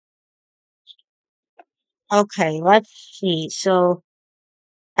Okay, let's see. So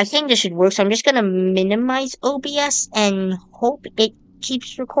I think this should work. So I'm just gonna minimize OBS and hope it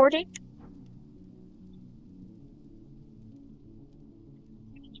keeps recording.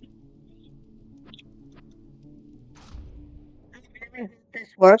 I really hope this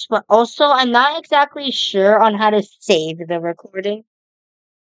works, but also I'm not exactly sure on how to save the recording.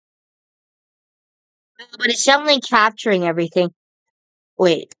 But it's definitely capturing everything.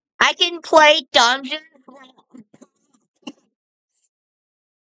 Wait, I can play Dungeons.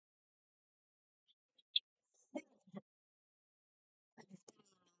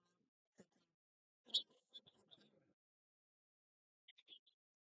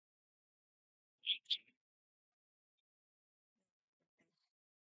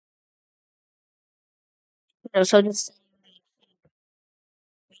 So just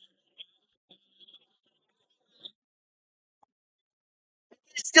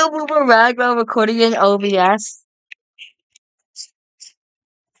still move around while recording in OBS.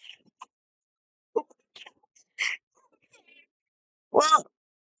 Well,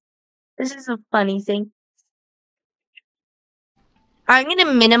 this is a funny thing. I'm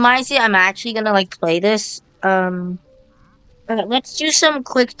gonna minimize it. I'm actually gonna like play this. Let's do some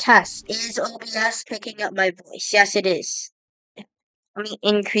quick tests. Is OBS picking up my voice? Yes, it is. Let me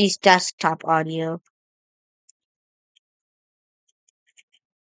increase desktop audio.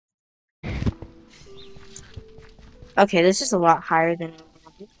 Okay, this is a lot higher than.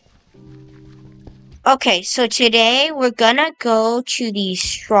 Okay, so today we're gonna go to the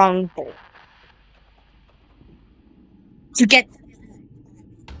stronghold to get.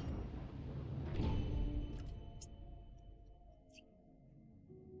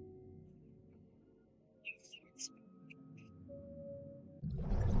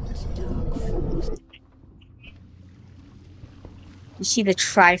 You see the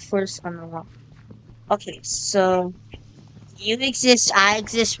Triforce on the wall. Okay, so you exist, I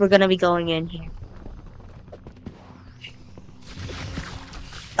exist. We're gonna be going in here.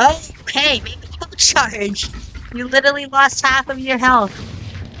 Okay, maybe you'll charge. You literally lost half of your health.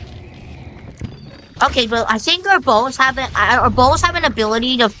 Okay, but I think our bows have an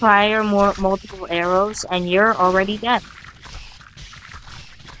ability to fire more multiple arrows, and you're already dead.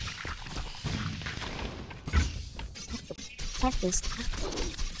 What is that?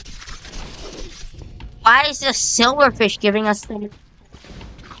 Why is the silverfish giving us the?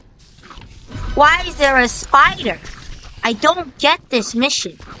 Why is there a spider? I don't get this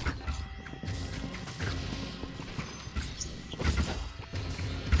mission.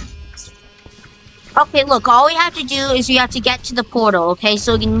 Okay, look, all we have to do is we have to get to the portal, okay?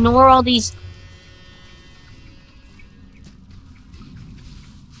 So ignore all these.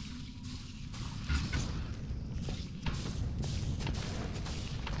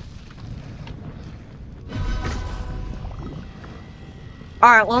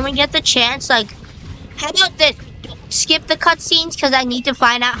 Alright, when we get the chance, like, how about this? Don't skip the cutscenes, because I need to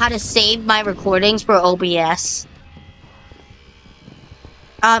find out how to save my recordings for OBS.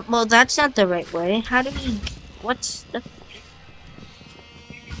 Well, that's not the right way. How do we... What's the...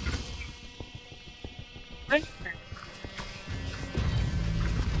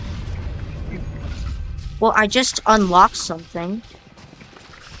 Well, I just unlocked something.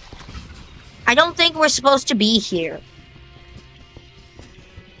 I don't think we're supposed to be here.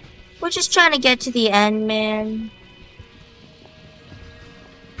 We're just trying to get to the end, man.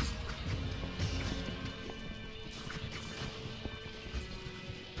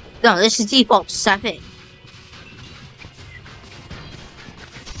 No, this is default 7.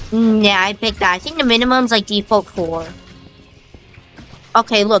 Yeah, I picked that. I think the minimum's like default 4.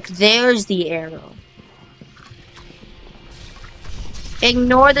 Okay, look, there's the arrow.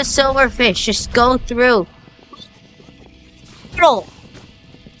 Ignore the silverfish. Just go through. Portal.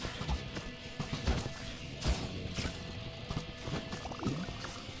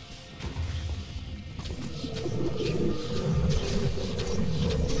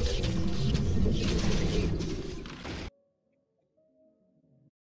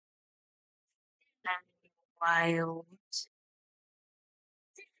 Wild.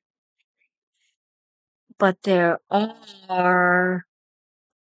 But there are...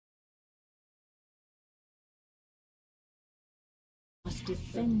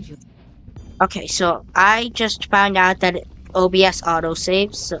 Okay, so I just found out that OBS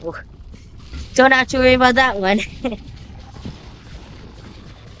autosaves, so don't have to worry about that one.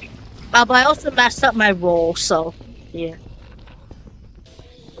 But I also messed up my roll, so yeah.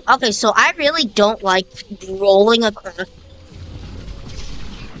 Okay, so I really don't like rolling across.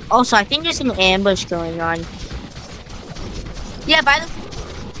 Also, I think there's an ambush going on. Yeah, by the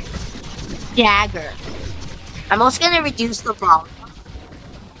dagger. I'm also gonna reduce the volume.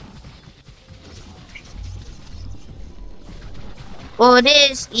 Well, it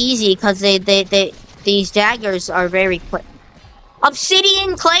is easy because these daggers are very quick.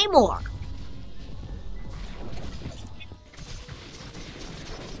 Obsidian Claymore!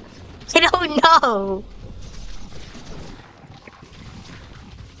 I don't know!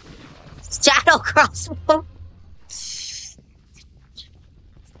 Shadow Crossbow!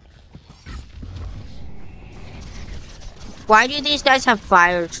 Why do these guys have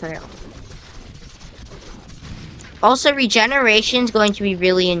fire trail? Also, regeneration is going to be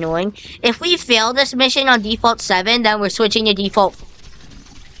really annoying. If we fail this mission on default 7, then we're switching to default.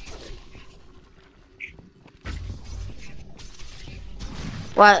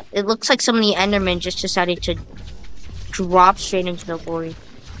 Well, it looks like some of the Endermen just decided to drop straight into the void.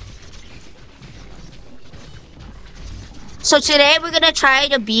 So today we're gonna try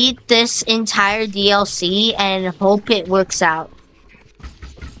to beat this entire DLC and hope it works out.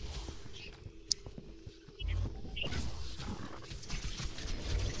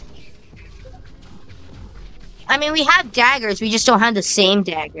 I mean, we have daggers, we just don't have the same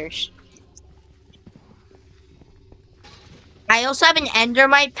daggers. I also have an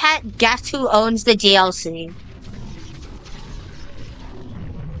Endermite pet. Guess who owns the DLC?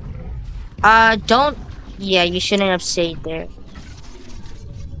 Don't... Yeah, you shouldn't have stayed there.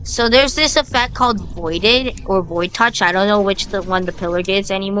 So there's this effect called Voided, or Void Touch. I don't know which one the pillar gives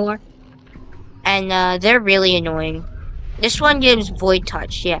anymore. And, they're really annoying. This one gives Void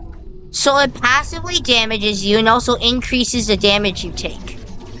Touch, yeah. So it passively damages you and also increases the damage you take.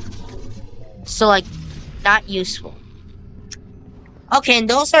 So, like, not useful. Okay, and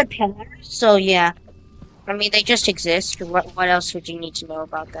those are pillars, so yeah. I mean, they just exist. What else would you need to know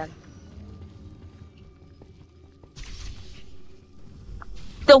about them?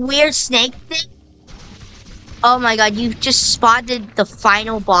 The weird snake thing? Oh my god, you've just spotted the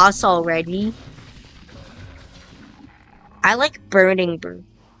final boss already. I like Burning Bird.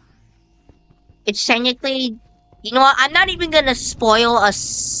 It's technically... You know what? I'm not even gonna spoil a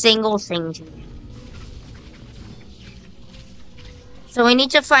single thing to you. So we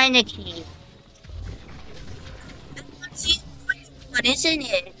need to find a key. What isn't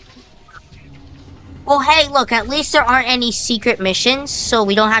it? Well, hey, look, at least there aren't any secret missions, so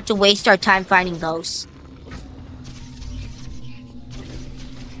we don't have to waste our time finding those.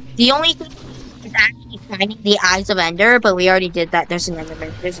 The only thing is actually finding the Eyes of Ender, but we already did that. There's an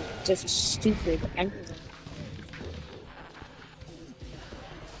Enderman. There's a stupid Enderman.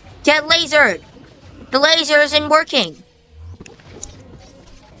 Get lasered! The laser isn't working!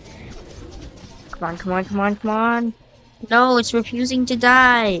 Come on, come on, come on, come on. No, it's refusing to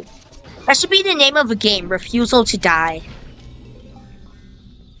die. That should be the name of a game, Refusal to Die.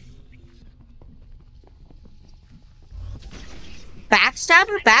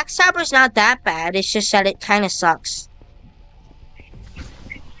 Backstabber? Backstabber's not that bad, it's just that it kind of sucks.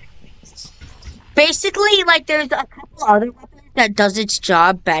 Basically, like, there's a couple other weapons that does its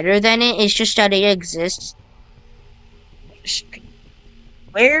job better than it, it's just that it exists.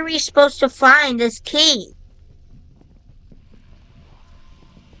 Where are we supposed to find this key?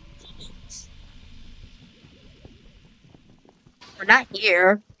 We're not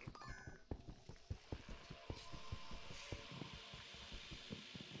here.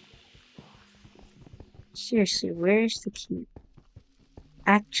 Seriously, where's the key?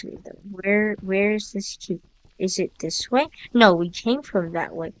 Actually, though, where's this key? Is it this way? No, we came from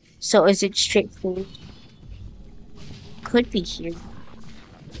that way. So is it straight forward? Could be here.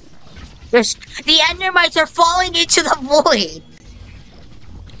 The Endermites are falling into the void!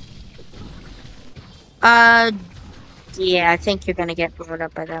 Yeah, I think you're gonna get blown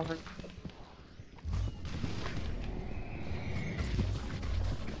up by that one.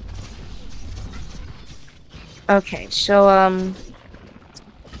 Okay, so,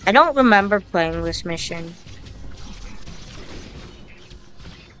 I don't remember playing this mission.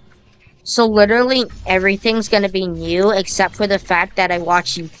 So literally everything's gonna be new except for the fact that I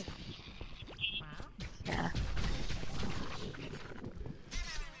watch you. Yeah.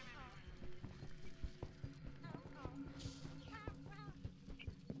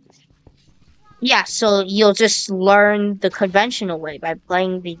 Yeah, so you'll just learn the conventional way by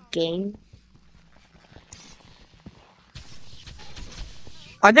playing the game.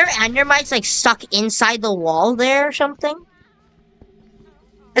 Are there Endermites like stuck inside the wall there or something?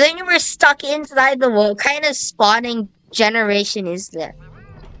 I think you were stuck inside the wall. What kind of spawning generation is that?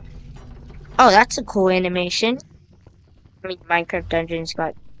 Oh, that's a cool animation. I mean, Minecraft Dungeons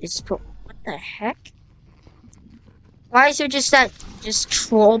got it's what the heck? Why is there just that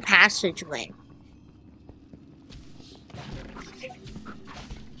troll passageway?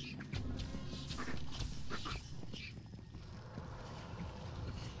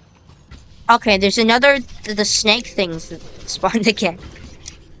 Okay, there's another the snake things that spawned again.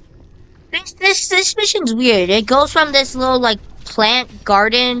 This mission's weird. It goes from this little like plant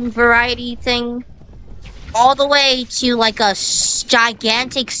garden variety thing all the way to like a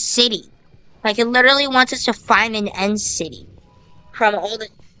gigantic city. Like it literally wants us to find an end city from all the.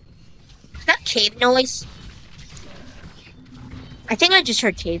 Is that cave noise? I think I just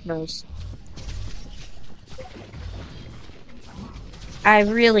heard cave noise. I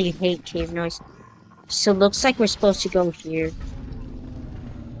really hate cave noise. So it looks like we're supposed to go here.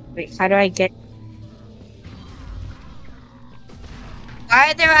 Wait, how do I get...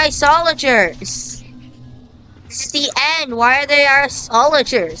 Why are there isologers? This is the end. Why are there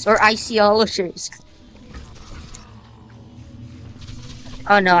isologers? Or iceologers?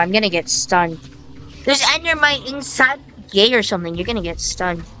 Oh no, I'm gonna get stunned. There's endermite inside the gate or something. You're gonna get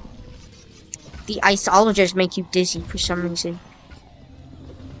stunned. The iceologers make you dizzy for some reason.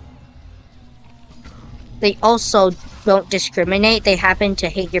 They also don't discriminate. They happen to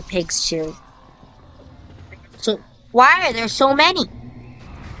hate your pigs too. So why are there so many?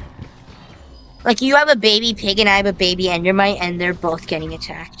 Like you have a baby pig and I have a baby endermite and they're both getting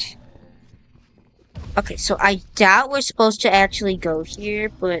attacked. Okay, so I doubt we're supposed to actually go here,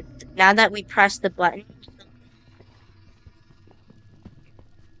 but now that we press the button...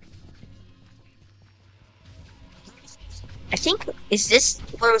 I think, is this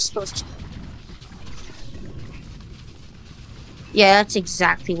where we're supposed to... Yeah, that's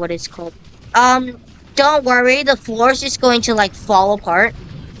exactly what it's called. Don't worry, the floor is just going to, like, fall apart.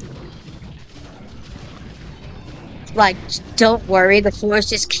 Like, don't worry, the floor is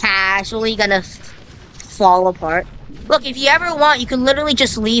just casually gonna fall apart. Look, if you ever want, you can literally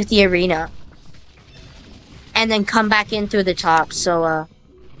just leave the arena. And then come back in through the top, so,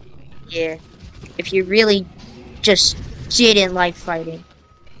 yeah. If you really just didn't like fighting.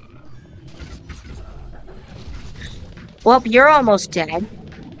 Well, you're almost dead.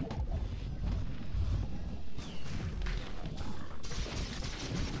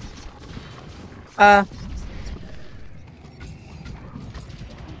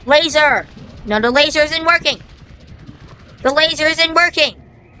 Laser! No, the laser isn't working! The laser isn't working!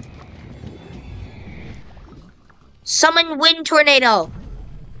 Summon wind tornado!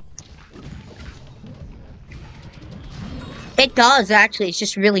 It does, actually. It's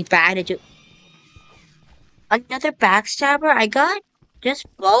just really bad at it. Another backstabber I got? This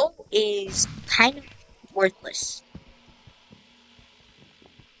bow is kind of worthless.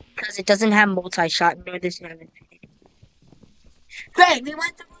 Because it doesn't have multi-shot, nor does it have infinity. Great, we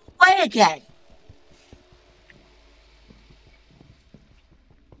went the wrong way again!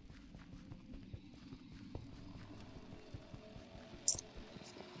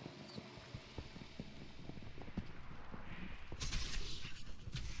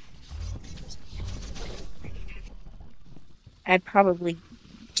 I probably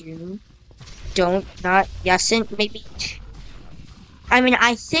do. Don't, not, yesn't, maybe. I mean,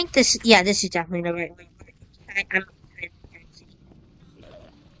 I think this, yeah, this is definitely the right way.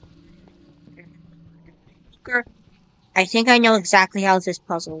 I think I know exactly how this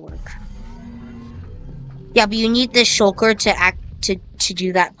puzzle works. Yeah, but you need the shulker to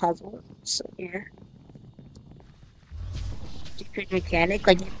do that puzzle. So yeah. Different mechanic,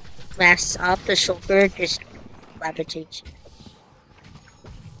 like you mess up the shulker just levitates.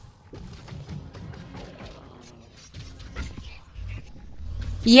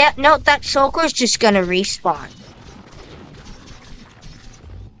 Yeah, no, that shulker's just gonna respawn.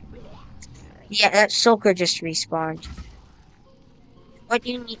 Yeah, that shulker just respawned. What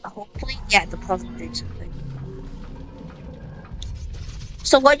you need, hopefully, yeah, the puzzle did something.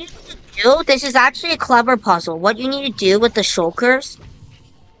 So what you need to do, this is actually a clever puzzle. What you need to do with the shulkers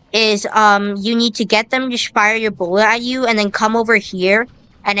is, you need to get them to fire your bullet at you and then come over here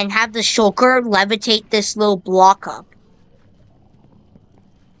and then have the shulker levitate this little block up.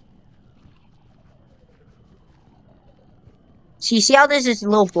 So you see how there's this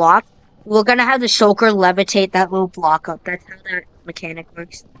little block? We're gonna have the shulker levitate that little block up. That's how that mechanic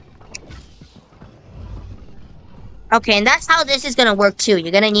works. Okay, and that's how this is gonna work too.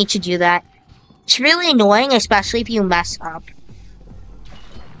 You're gonna need to do that. It's really annoying, especially if you mess up.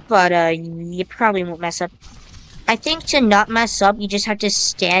 But, you probably won't mess up. I think to not mess up, you just have to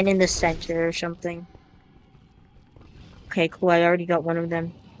stand in the center or something. Okay, cool. I already got one of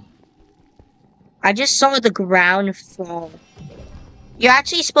them. I just saw the ground fall. You're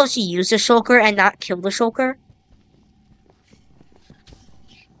actually supposed to use the shulker and not kill the shulker.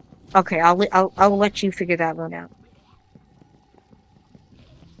 Okay, I'll let you figure that one out.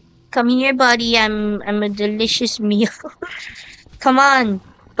 Come here, buddy. I'm a delicious meal. Come on,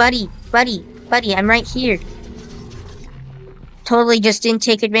 Buddy, I'm right here. Totally just didn't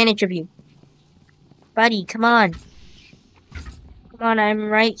take advantage of you. Buddy, come on. Come on, I'm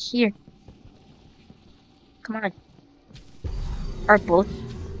right here. Come on. Are both...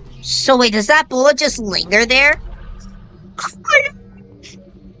 So wait, does that bullet just linger there?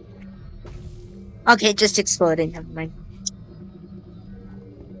 Okay, it just exploded. Never mind.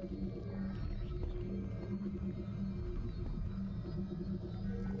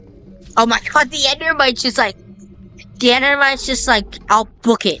 Oh my god, the Endermite's just like... The Endermite's just like, I'll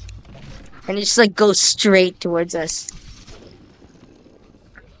book it. And it just like goes straight towards us.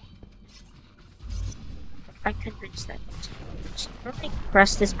 I could reach that. Let me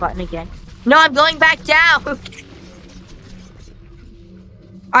press this button again. No, I'm going back down! Alright,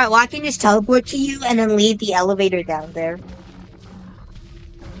 well I can just teleport to you and then leave the elevator down there.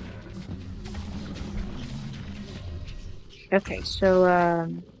 Okay,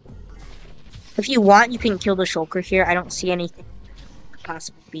 so, if you want, you can kill the shulker here. I don't see anything that could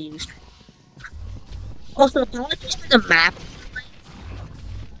possibly be used. Also, apologies for the map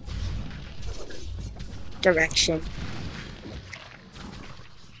direction.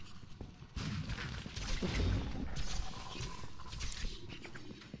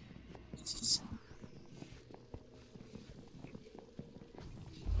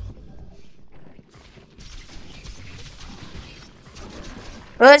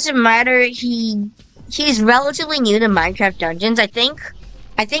 Well, it doesn't matter. He's relatively new to Minecraft Dungeons. I think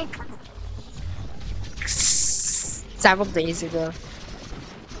several days ago.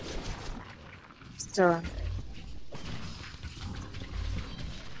 So,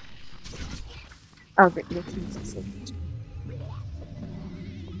 oh, but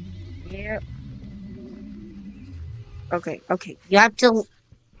yeah. Okay. You have to.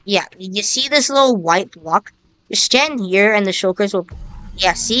 Yeah, you see this little white block? You stand here, and the shulkers will.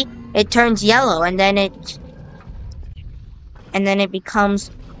 Yeah, see? It turns yellow, and then it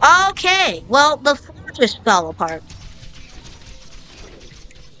becomes... Okay! Well, the floor just fell apart.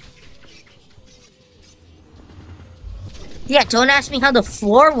 Yeah, don't ask me how the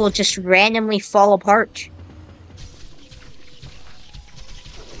floor will just randomly fall apart.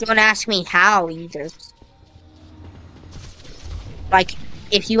 Don't ask me how, either. Like,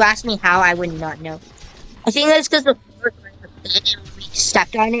 if you ask me how, I would not know. I think that's because the floor and we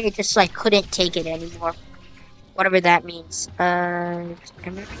stepped on it, it just like couldn't take it anymore. Whatever that means.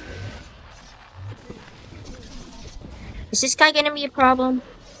 Is this guy gonna be a problem?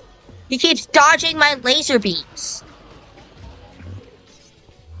 He keeps dodging my laser beams.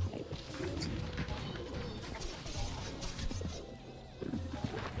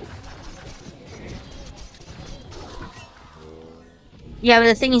 Yeah, but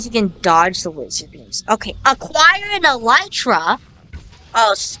the thing is, you can dodge the laser beams. Okay, acquire an elytra.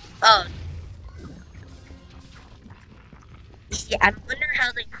 Oh. Yeah, I wonder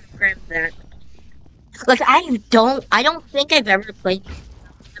how they programmed that. Like, I don't think I've ever played.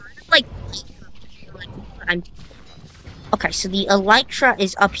 Like, okay, so the elytra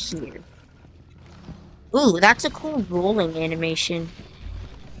is up here. Ooh, that's a cool rolling animation.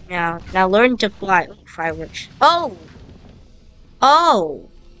 Now learn to fly. Ooh, fireworks. Oh,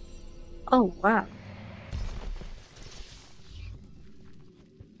 wow.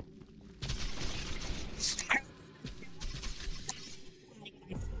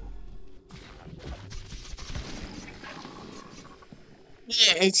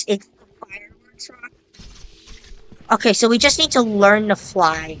 Yeah, it's the fireworks rock. Okay, so we just need to learn to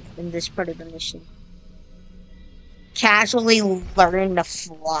fly in this part of the mission. Casually learn to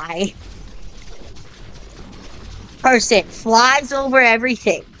fly. Person flies over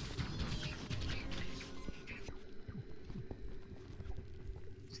everything.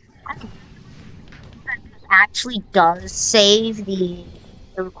 Actually does save the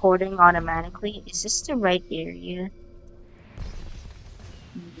recording automatically. Is this the right area?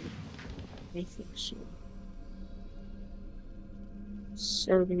 I think so.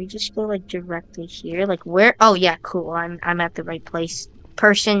 So do we just go like directly here? Like where? Oh yeah, cool. I'm at the right place.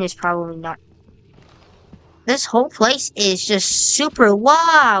 Person is probably not. This whole place is just super.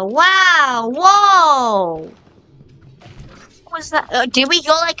 Wow! Whoa! What was that? Did we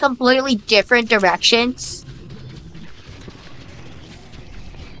go like completely different directions?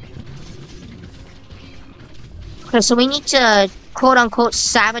 Okay, so we need to quote unquote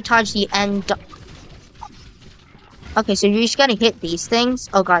sabotage the end. Okay, so you just gotta hit these things.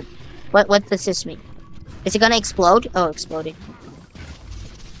 Oh god, what does this mean? Is it gonna explode? Oh, exploded.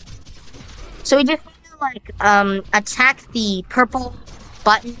 So we just like attack the purple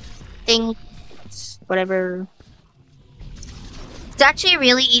button thing, whatever. It's actually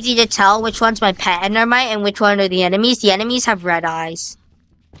really easy to tell which one's my pet endermite and which one are the enemies. The enemies have red eyes.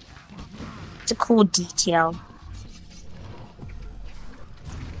 It's a cool detail.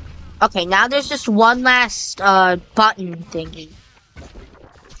 Okay, now there's just one last button thingy.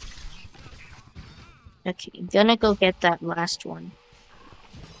 Okay, I'm gonna go get that last one.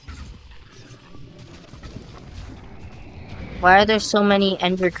 Why are there so many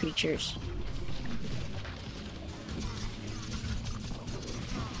ender creatures?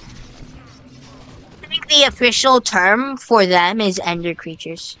 I think the official term for them is ender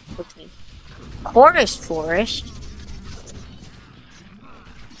creatures. Okay. Chorus forest.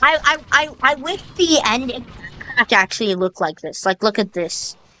 I wish the end actually looked like this. Like, look at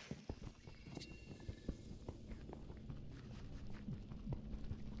this.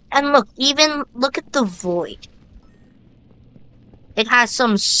 And look, even look at the void. It has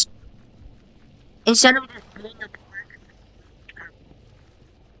some instead of just being a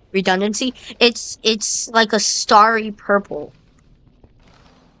redundancy, it's like a starry purple.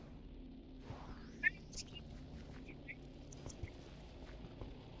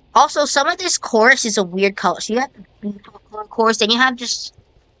 Also, some of this chorus is a weird color. So you have the chorus, then you have just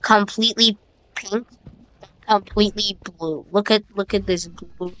completely pink, completely blue. Look at this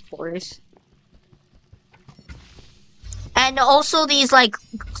blue chorus. And also these like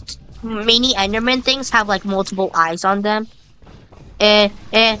mini Enderman things have like multiple eyes on them. The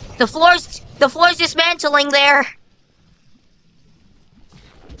floor's dismantling there.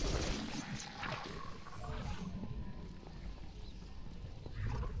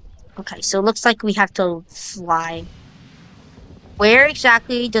 Okay, so it looks like we have to fly. Where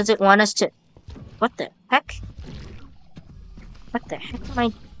exactly does it want us to? What the heck? What the heck am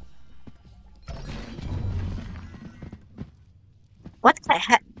I? What the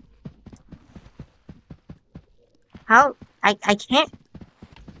heck? How? I can't.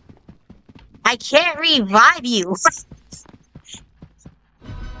 I can't revive you.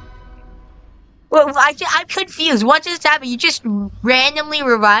 Well, I'm confused. What just happened? You just randomly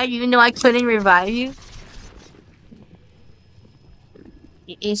revived even though I couldn't revive you?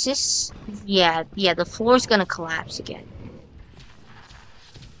 Is this... Yeah, the floor's gonna collapse again.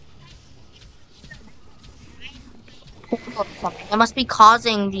 That must be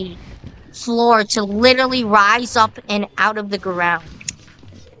causing the floor to literally rise up and out of the ground.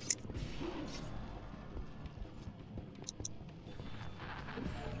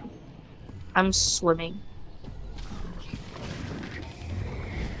 I'm swimming.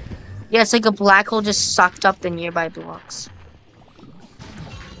 Yeah, it's like a black hole just sucked up the nearby blocks.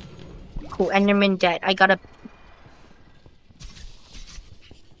 Cool, Enderman dead. I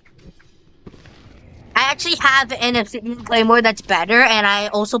actually have an obsidian claymore that's better, and I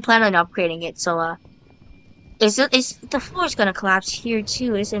also plan on upgrading it, so, is the floor's gonna collapse here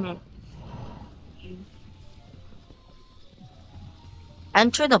too, isn't it?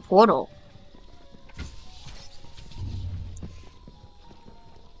 Enter the portal.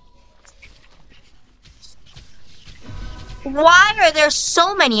 Why are there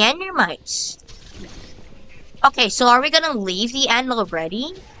so many endermites? Okay, so are we gonna leave the end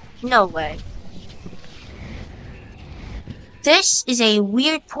already? No way. This is a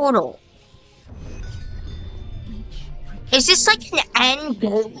weird portal. Is this like an end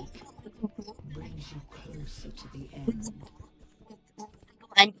goal?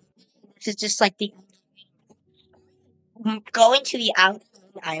 And this is just like the going to the outer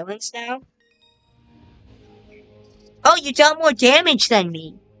islands now? Oh, you dealt more damage than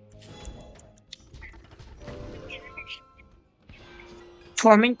me.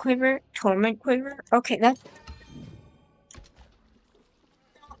 Torment Quiver? Okay, that's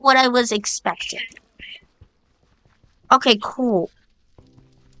what I was expecting. Okay, cool.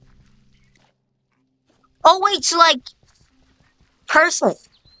 Oh wait, so like person.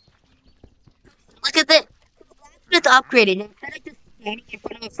 Look at this. It's upgraded. Instead of just standing in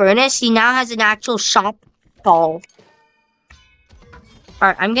front of a furnace, he now has an actual shop stall.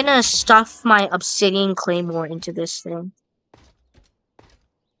 Alright, I'm gonna stuff my obsidian claymore into this thing.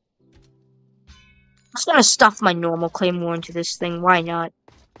 I'm just gonna stuff my normal claymore into this thing. Why not?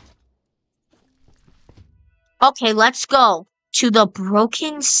 Okay, let's go to the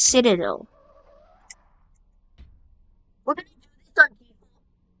Broken Citadel. We're gonna do this on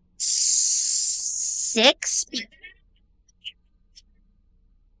 6.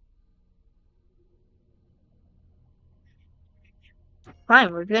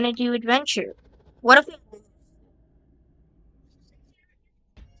 Fine, we're gonna do adventure. What if we...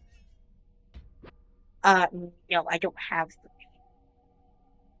 No, I don't have...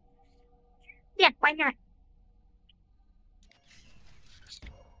 Yeah, why not?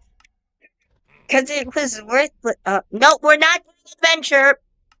 Because it was worth. No, we're not doing adventure.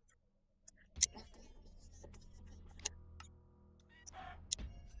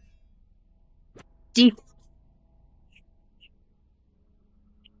 De-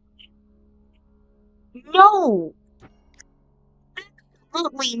 no,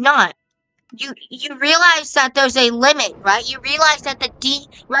 absolutely not. You realize that there's a limit, right? You realize that the D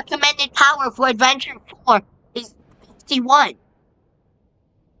recommended power for Adventure 4 is 51.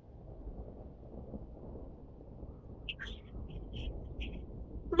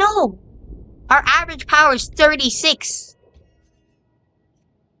 No, our average power is 36.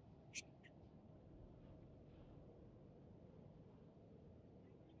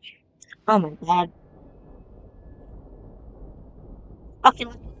 Oh my god. Okay,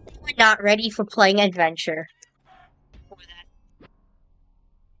 we're not ready for playing Adventure.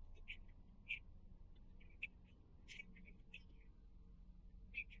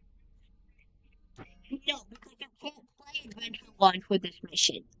 No, because you can't play Adventure 1 for this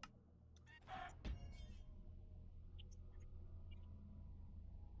mission.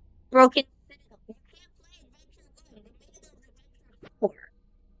 Broken Citadel. You can't play Adventure 1 in the middle of Adventure 4.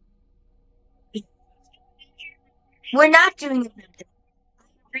 We're not doing Adventure.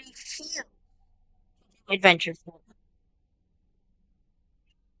 I refuse to do Adventure 4.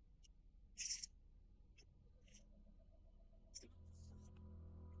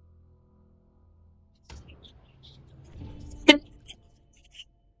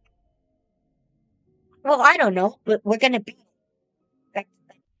 Well, I don't know, but we're gonna be. That,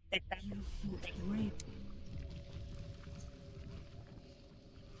 that,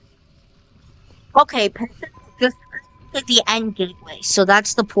 okay, just at the end gateway. So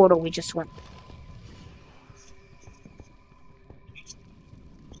that's the portal we just went.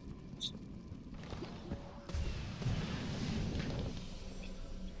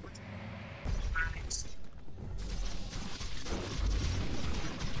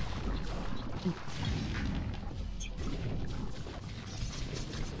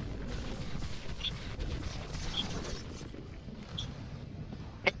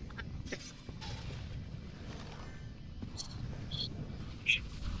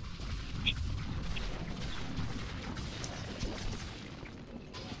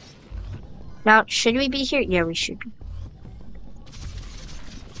 Now, should we be here? Yeah, we should be.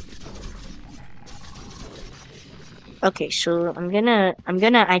 Okay, so I'm gonna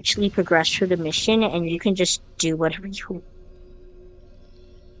actually progress through the mission, and you can just do whatever you.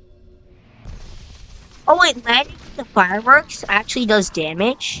 Oh wait, landing with the fireworks actually does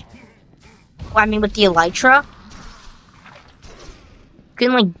damage. Well, I mean, with the elytra, you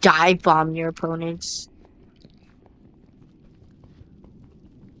can like dive bomb your opponents.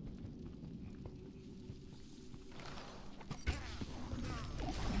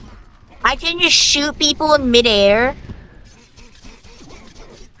 I can just shoot people in midair.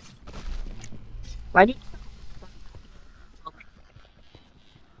 Why did?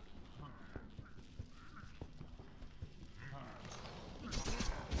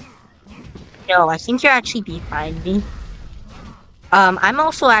 No, I think you're actually behind me. I'm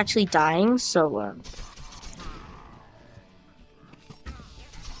also actually dying, so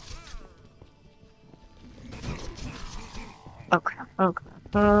okay, okay.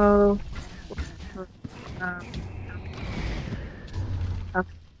 Oh, um, okay.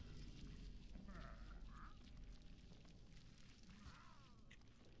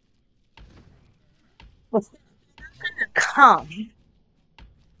 What's gonna come?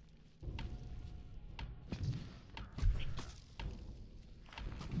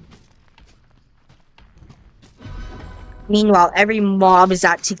 Meanwhile, every mob is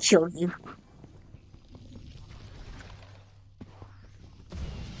out to kill you.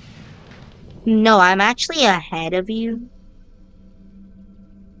 No, I'm actually ahead of you.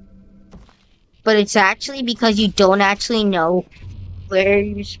 But it's actually because you don't actually know where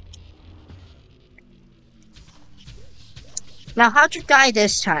you. Now, how'd you die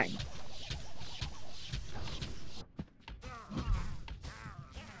this time?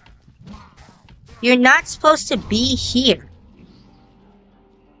 You're not supposed to be here.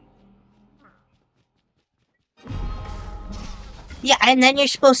 Yeah, and then you're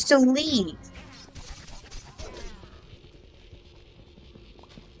supposed to leave.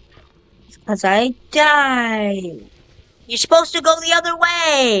 Because I died. You're supposed to go the other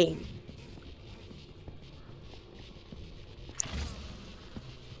way.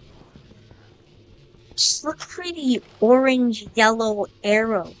 Just look for the orange yellow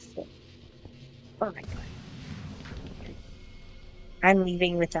arrow thing. Oh my god. I'm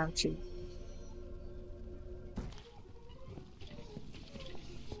leaving without you.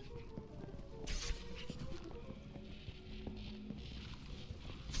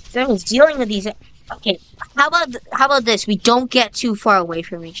 Someone's dealing with these. Okay, how about this? We don't get too far away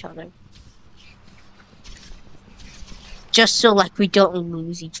from each other, just so like we don't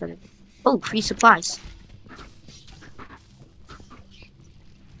lose each other. Oh, free supplies.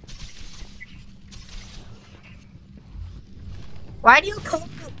 Why do you call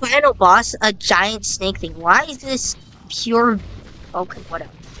the final boss a giant snake thing? Why is this pure? Okay,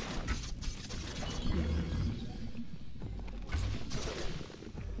 whatever.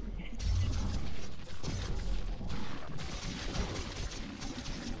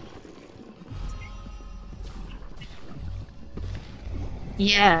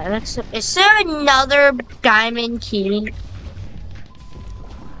 Yeah, that's. Is there another diamond key?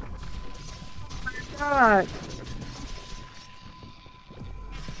 God.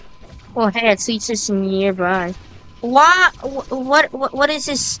 Oh, hey, it leads us nearby. What is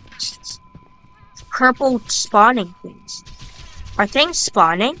this purple spawning things? Are things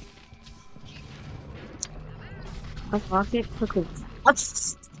spawning? Unlock it quickly.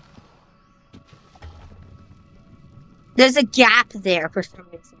 What's... There's a gap there for some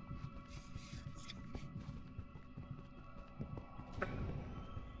reason.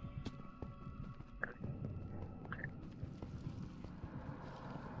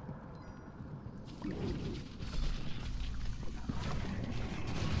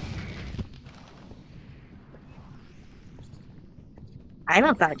 I'm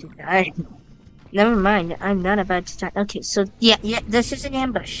about to die. Never mind, I'm not about to die. Okay, so yeah, this is an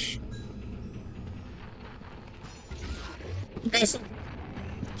ambush. This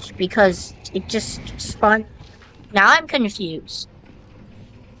is because it just spawned. Now I'm confused.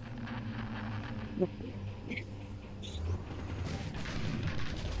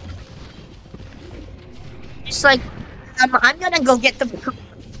 It's like I'm gonna go get the.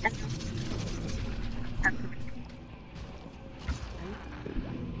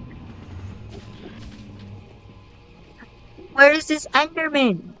 Where is this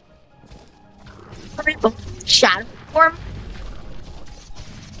Enderman? Shadow form?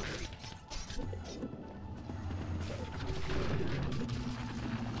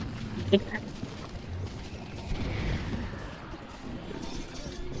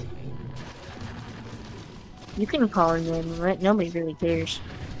 You can call him in, right? Nobody really cares.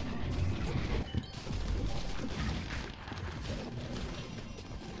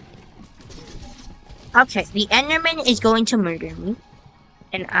 Okay, the Enderman is going to murder me,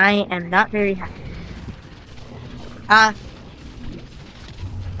 and I am not very happy.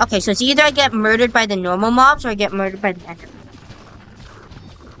 Okay, so it's either I get murdered by the normal mobs or I get murdered by the Enderman.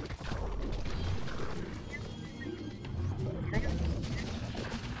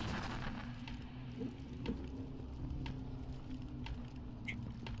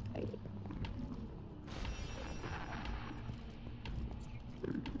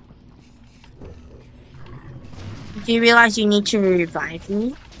 Do you realize you need to revive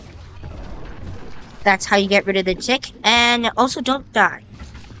me? That's how you get rid of the tick. And also, don't die.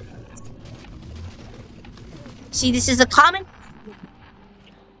 See, this is a common...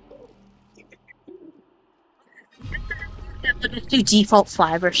 Let's do default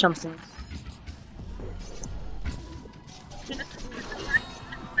 5 or something.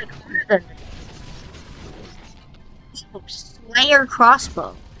 Slayer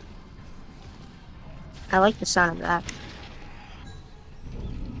crossbow. I like the sound of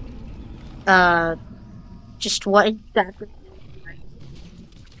that. Just what exactly?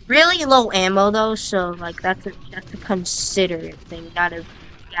 Really low ammo though, so like that's a considerate thing. Not a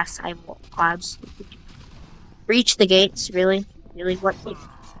yes, I will absolutely breach the gates. Really, what?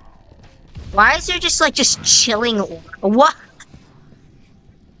 Why is there just chilling? What?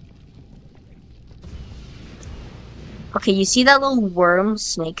 Okay, you see that little worm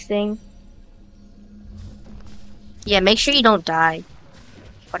snake thing? Yeah, make sure you don't die.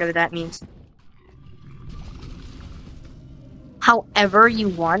 Whatever that means. However you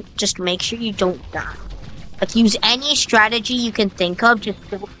want, just make sure you don't die. Like, use any strategy you can think of, just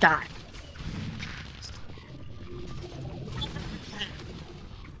don't die.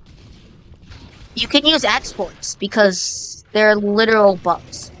 You can use exploits, because they're literal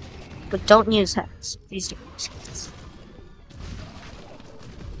bugs. But don't use hacks. These days.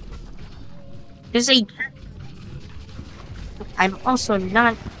 There's a... I'm also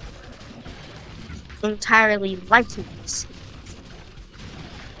not entirely liking this.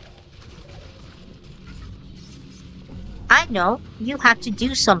 I know, you have to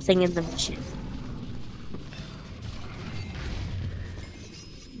do something in the mission.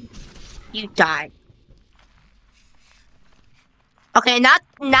 You died. Okay, now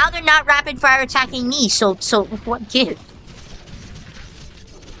they're not rapid fire attacking me, so what gives?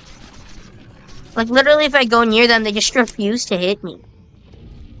 Like, literally, if I go near them, they just refuse to hit me.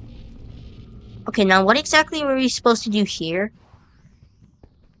 Okay, now what exactly were we supposed to do here?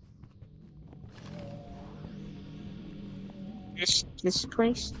 This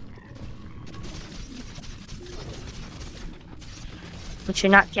place? But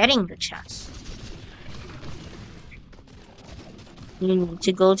you're not getting the chest. You need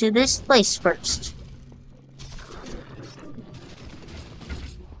to go to this place first.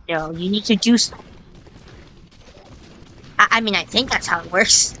 No, you need to do so. I mean, I think that's how it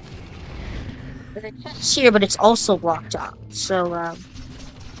works. The chest's here, but it's also blocked off. So, are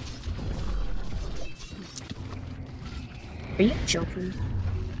you joking?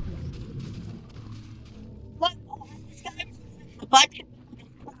 What? This guy is butt.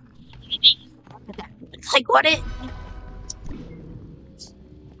 Like, what it?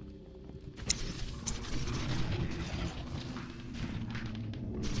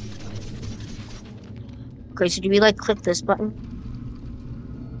 Okay, so do we, like, click this button?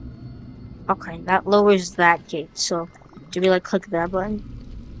 Okay, that lowers that gate, so do we, like, click that button?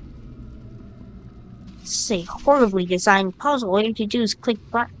 This is a horribly designed puzzle. All you have to do is click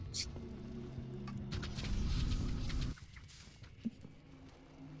buttons.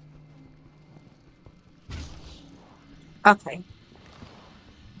 Okay.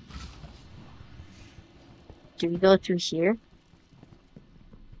 Do we go through here?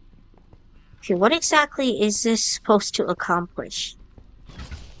 Okay, what exactly is this supposed to accomplish?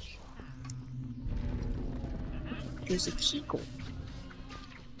 There's a key code.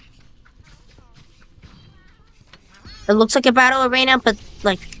 It looks like a battle arena, but,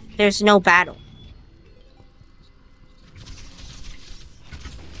 like, there's no battle.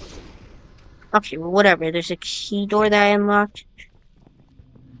 Okay, well, whatever. There's a key door that I unlocked.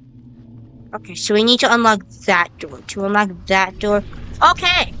 Okay, so we need to unlock that door. To unlock that door...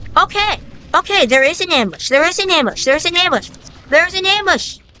 Okay! Okay! Okay, there is an ambush. There is an ambush. There is an ambush. There is an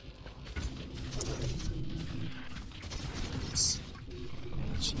ambush!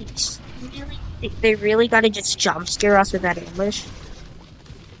 Jeez. Really? They really gotta just jump scare us with that ambush?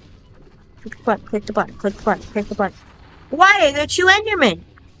 Click the button, click the button, click the button, click the button. Why are there two Endermen?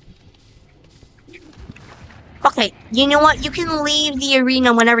 Okay, you know what? You can leave the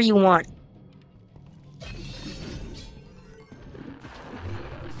arena whenever you want.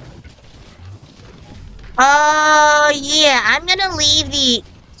 Yeah, I'm gonna leave the...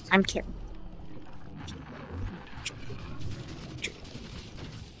 I'm kidding.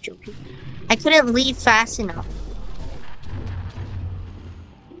 Joking. I couldn't leave fast enough.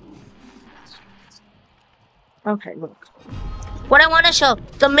 Okay, look. What I want to show,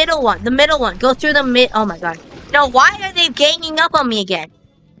 the middle one, go through the mid, oh my god. No, why are they ganging up on me again?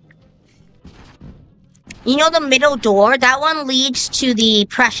 You know the middle door? That one leads to the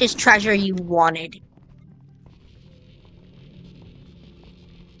precious treasure you wanted.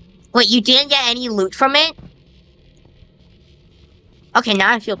 Wait, you didn't get any loot from it? Okay,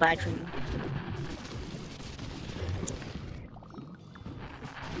 now I feel bad for you.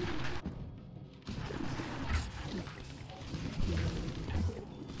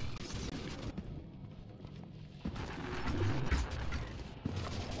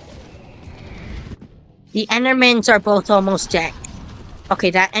 The Endermans are both almost dead. Okay,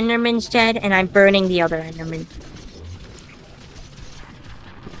 that Enderman's dead, and I'm burning the other Enderman.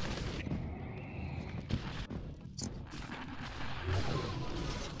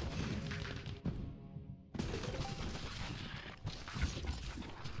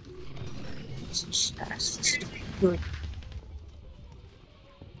 Just good.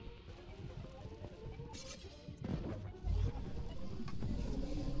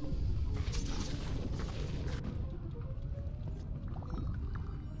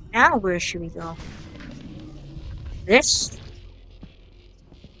 Now where should we go? This?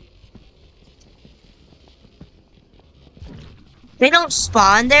 They don't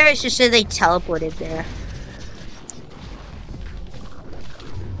spawn there, it's just that they teleported there.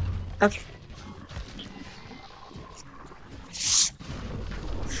 Okay.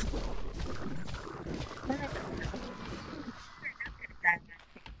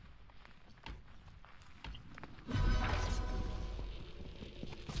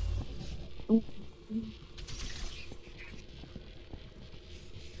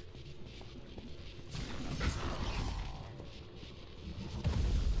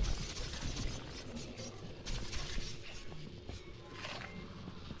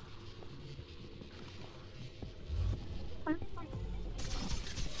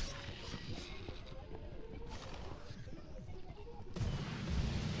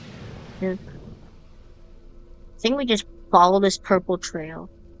 I think we just follow this purple trail.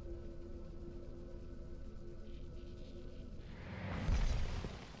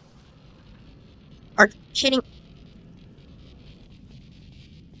 Are you kidding?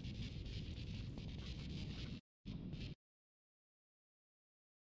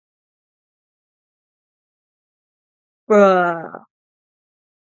 Bruh.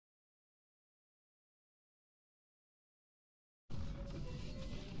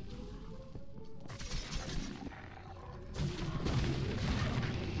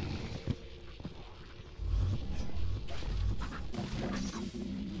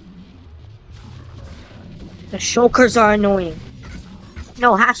 The shulkers are annoying.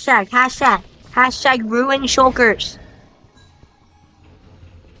 No, hashtag ruin shulkers.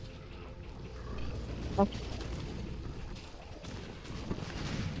 Okay,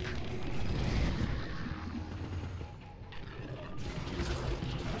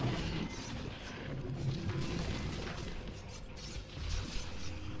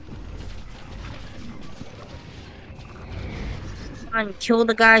 fine, kill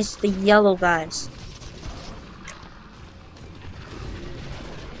the guys, the yellow guys.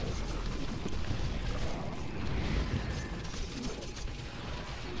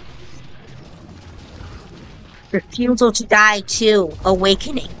 Refusal to die too.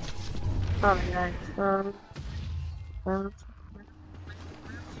 Awakening. Oh my god. Um,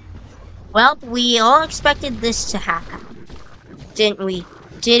 well, we all expected this to happen, didn't we?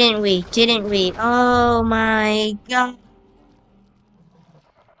 Didn't we? Didn't we? Oh my god.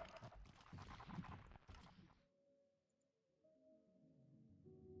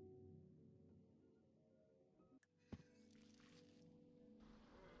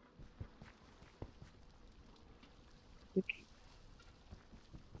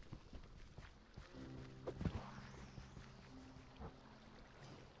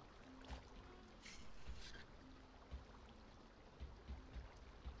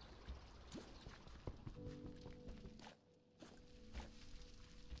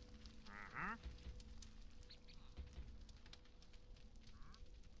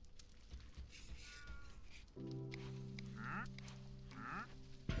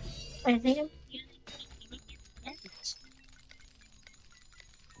 I think I'm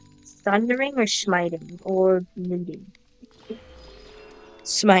thundering or smiting or looting.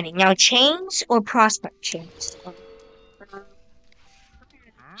 Smiting. Now chains or prospect chains?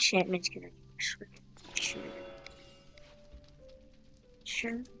 Enchantment's gonna sure.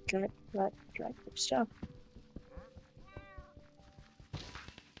 Sure. Got good stuff.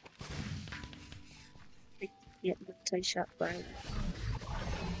 Yeah, multi-shot burn.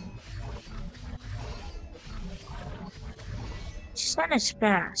 It's not as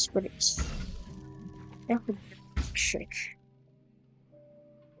fast, but it's definitely a trick.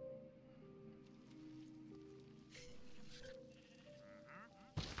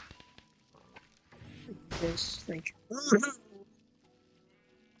 This like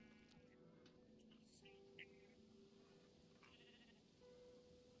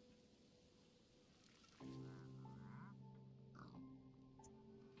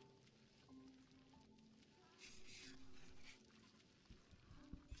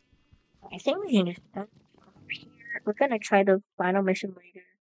I think we can just end here. We're gonna try the final mission later.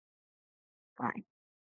 Bye.